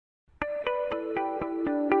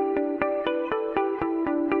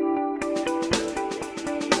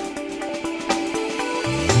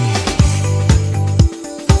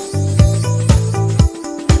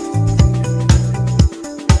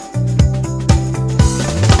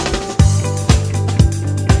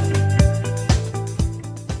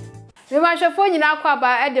Adwashefo nyina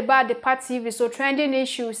kwaba Adepa the party so trending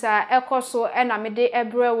issues ekoso na mede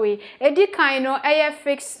ebrewe edi kan no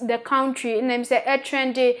fix the country name say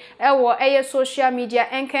trendy ewo social media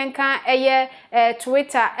enkenkan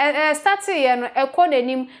Twitter start here no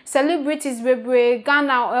ekonenim celebrities bebre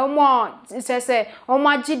Ghana omo say omo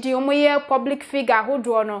agidi omo ye public figure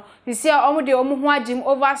hodo no this year omo de omo ho agim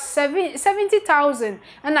over 70,000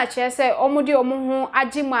 na che say omo de omo ho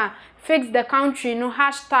agima fix the country no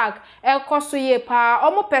hashtag ekoso ye pa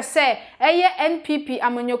omo pese NPP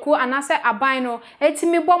amanyoku anase aban no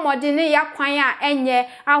etimi bomode ne yakwan a enye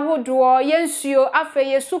ahodo yensuo afa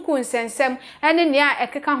ye suku nsensem ene ne a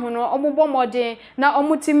ekeka ho no omo bomode na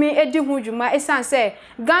omutimi edi hu dwuma esanse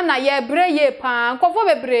Ghana ye bre ye pa nkofo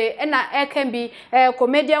bebre na ekan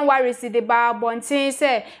comedian warisi de ba bontin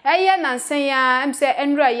se nansen ya emse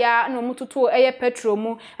enra ya no mututu petrol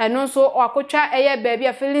mu eno so akotwa baby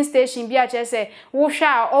a filling station bia chese wo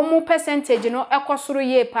hwa omu percentage no ekosoro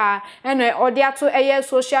ye pa eno ode ato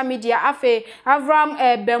social media afe Avram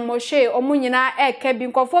Bemoshe omu nyina ekebi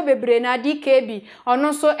nkofo bebre na DKB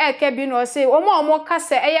ono so ekebi no say omo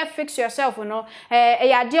kase fix yourself no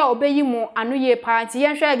ade a obeyi mu anu ye pa nti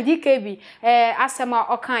yen hwa DKB asema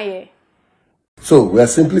okaye. So, we are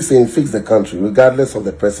simply saying fix the country, regardless of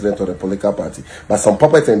the president or the political party. But some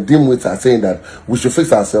puppets and dimwits are saying that we should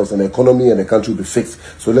fix ourselves and the economy and the country will be fixed.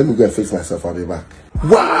 So let me go and fix myself, I'll be back.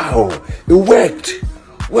 Wow! It worked!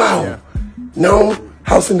 Wow! Yeah. Now,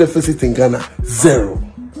 housing deficit in Ghana, 0.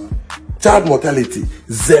 Child mortality,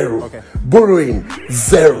 0. Okay. Borrowing,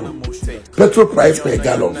 0. Petrol price per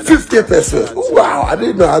gallon, 50 pesos. Wow, I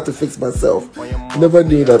didn't know how to fix myself. Never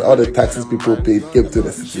knew that all the taxes people paid came to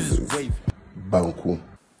the citizens. Banku.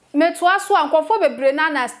 Metwaso ankofo bebre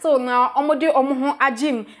na still na omode omo ho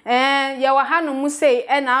agim ye wa hanu mu sei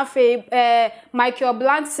na afi Michael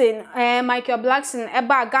Blackson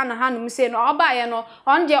eba Ghana hanu mu sei no oba ye no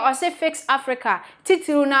on dey o say fix Africa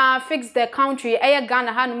titiru na fix the country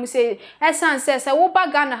Ghana hanu mu sei esan se wo ba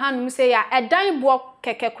Ghana hanu mu sei ya edan bo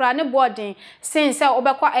keke kura ne boarding since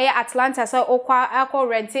obekwa Atlanta say okwa akọ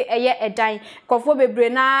rent edan kofo bebre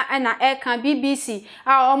na kan BBC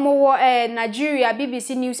omo wo Nigeria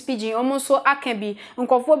BBC News Pidgin omo so akabi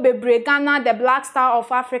nkofo bebre Ghana the Black Star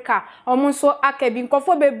of Africa omo so akabi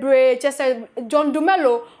nkofo bebre chese John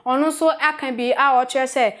Dumelo ono so akabi o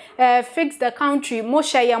chese fix the country mo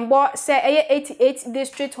sheyembo say 88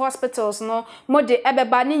 district hospitals no mo de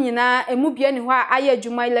ebeba ni nyina emu bia ni ho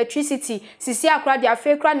adwuma electricity sisi akra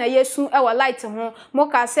afekra na yesu ewa light ho mo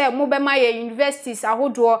ka say mo be ma ye universities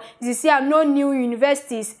ahodo this year no new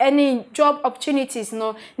universities any job opportunities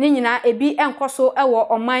no ni nyina ebi enkoso ewo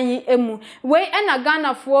omanyi emu we na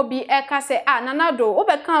Ghana fo bi eka say nanado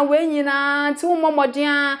obeka we nyina ti wo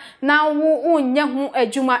momoden na wo nya hu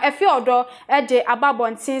adwuma efi odo de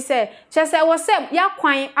ababontin say chese wo say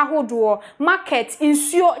yakwan ahodo market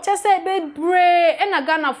insuo chese be bre na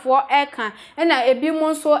Ghana fo eka na ebi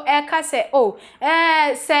mo so eka say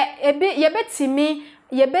se ebi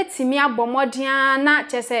yebetimi abomoden na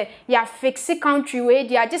chese ya fix country we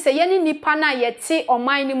dia je se yeni nipa na yeti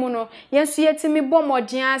oman ni mu no yensu yetimi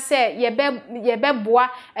bomoden se yebe boa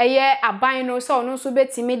aban no se ono so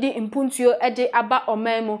betimi di impuntuo de aba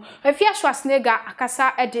oman mu Afia Schwar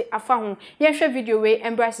akasa de afa ho yenhwe video we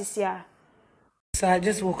embracisia. So I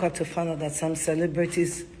just woke up to find out that some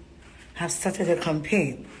celebrities have started a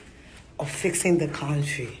campaign of fixing the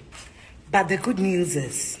country. But the good news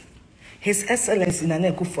is, His Excellency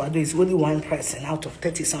Nana Akufo-Addo is only one person out of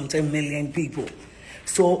 30-something million people.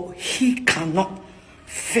 So he cannot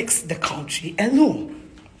fix the country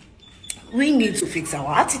alone. We need to fix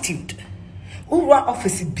our attitude. Ura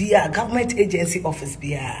office BR, government agency office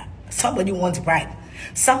BR. Somebody wants bribe.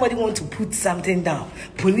 Somebody wants to put something down.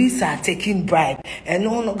 Police are taking bribe. And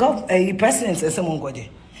no, President says someone got it.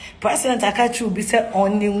 President Akachu be said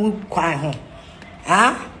only home.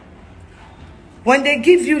 Huh? When they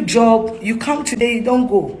give you job, you come today, you don't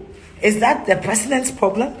go. Is that the president's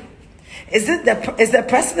problem? Is the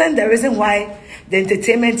president the reason why the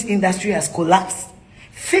entertainment industry has collapsed?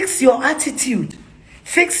 Fix your attitude.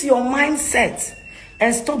 Fix your mindset.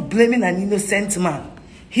 And stop blaming an innocent man.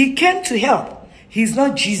 He came to help. He's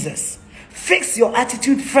not Jesus. Fix your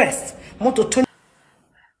attitude first.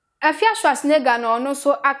 Afia Schwar no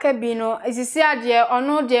so akabi no ezisi ade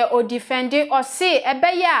ono de o defend o say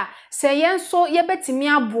ebeya se yen so ye betimi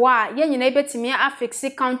aboa ye nyina betimi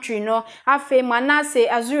afix country no afi manase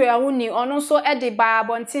azure huni ono so ede ba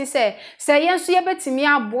bontin se yen so ye betimi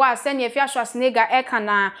aboa se ne Afia Schwarzenegger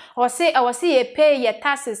ekana o se ye pay ye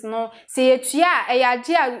taxes no se ye tua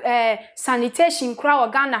eyaje sanitation kra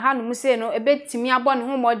Ghana hanum se no ebetimi abo ne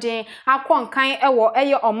ho modern akonkan ewo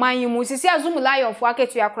eye oman yi mu sisi azumulayo fo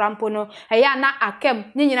aketua krampo no eya na akem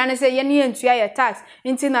ni nyina ne se ye ne entua ye tax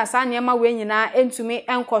nti na sa niema we nyina entumi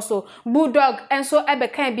enkoso bulldog enso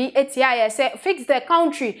ebekan bi etia ye se fix the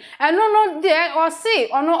country eno no de o se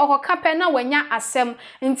ono okoka na wanya asem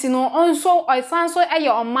nti no onso osanso eye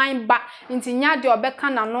oman ba nti nya de obeka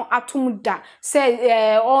na no atom da se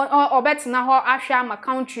obetina ho ahwa ma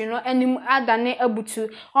country no anim adane abutu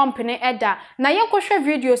ompene eda na yenkohwe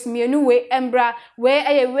videos mienu we embra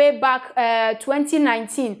we way back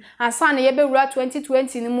 2019 ansa na yebewura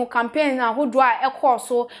 2020 ni mu campaign na hodo a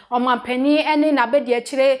ekoso omampani ene na bedi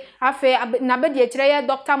akire afi na bedi akire ye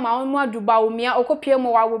Dr. Muhammadu Bawumia okopie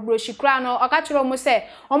mo wa wobroshi kra no okachiro mo se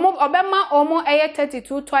obema omo eye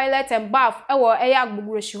 32 toilet and bath ewo eye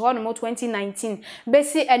agbogroshi ho no 2019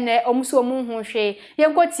 besi ene omuso omu hwehwe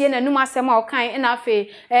yenkotie na num asem a okan na afi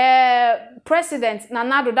president na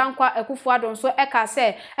nado dankwa Akufo-Addo so eka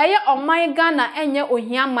se eye oman Ghana enye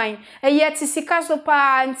ohiaman eye tisika so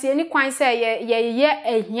pa nti eni kwan se ye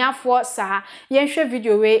ehiafo sa yenhwe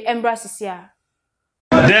video we embrasisia.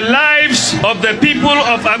 The lives of the people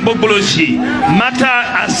of Agbogboshi matter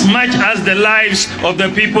as much as the lives of the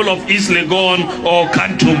people of East Legon or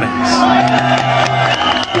cantonments.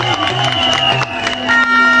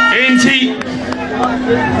 Enti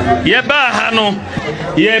yeba hano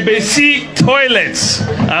yebesi toilets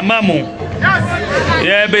amamu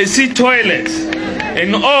yebesi toilets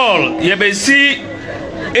in all yebesi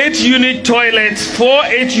 8-unit toilets, 4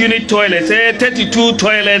 8-unit toilets, 32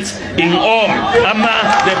 toilets in all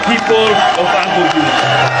among the people of Agbogboshi.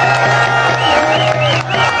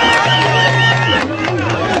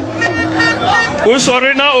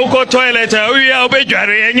 Usorina uko toilet uya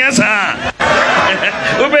obejare enyasa.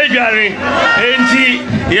 Obejare enti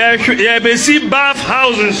yebesi bath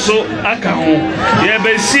houses so akaho.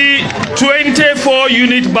 Yebesi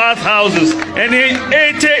 24-unit bath houses and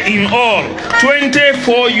 80 in all.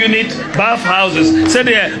 24-unit bath houses. Said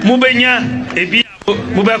there mubenya ebi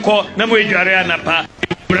mubeko na mujare anapa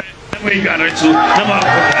na mujare so na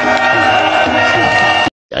makoka.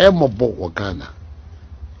 I mobo wa Ghana.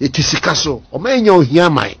 Etisikaso omenya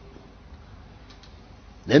ohiamai.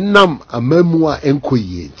 Nenam amamua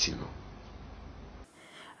enkoye enti no.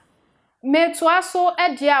 Metuaso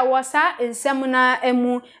edia wasa ensemna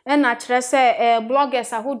emu na trese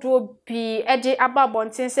bloggers ahodo bi edi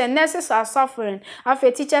ababontin say nurses are suffering,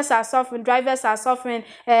 afi teachers are suffering, drivers are suffering,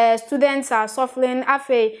 students are suffering,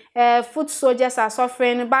 afi foot soldiers are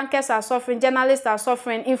suffering, bankers are suffering, journalists are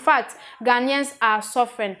suffering. In fact, Ghanaians are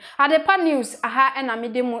suffering. Adepa news aha ena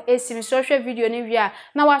medemu esim social video ni wia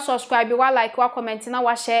na wa subscribe wa like wa comment na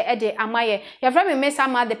wa share edi amaye. Ya fra me mesa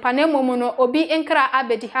ma de panemu no obi enkra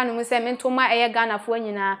abedi hanu se ntoma eye Ghana fo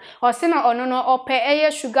nyina o se na ono no ope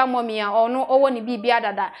eye sugar mommy a ono owo ni bibia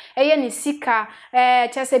dada eye ni sika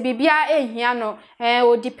chese bibia ehia no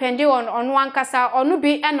o depend on ono ankasa ono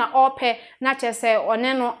bi na ope na chese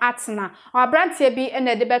one no atena abrantie bi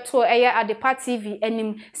na de beto eye Adepa TV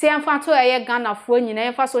anim se yemfanto eye Ghana fo nyina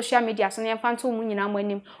yemfa social media so yemfanto mu nyina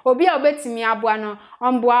manim obi a obetimi aboa no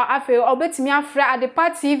omboa afi obetimi afra Adepa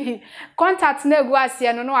TV contact na egu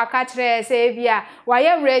ase no no aka kire se bia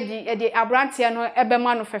waye ready the abrantia no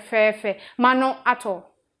ebema no fefefe mano ato.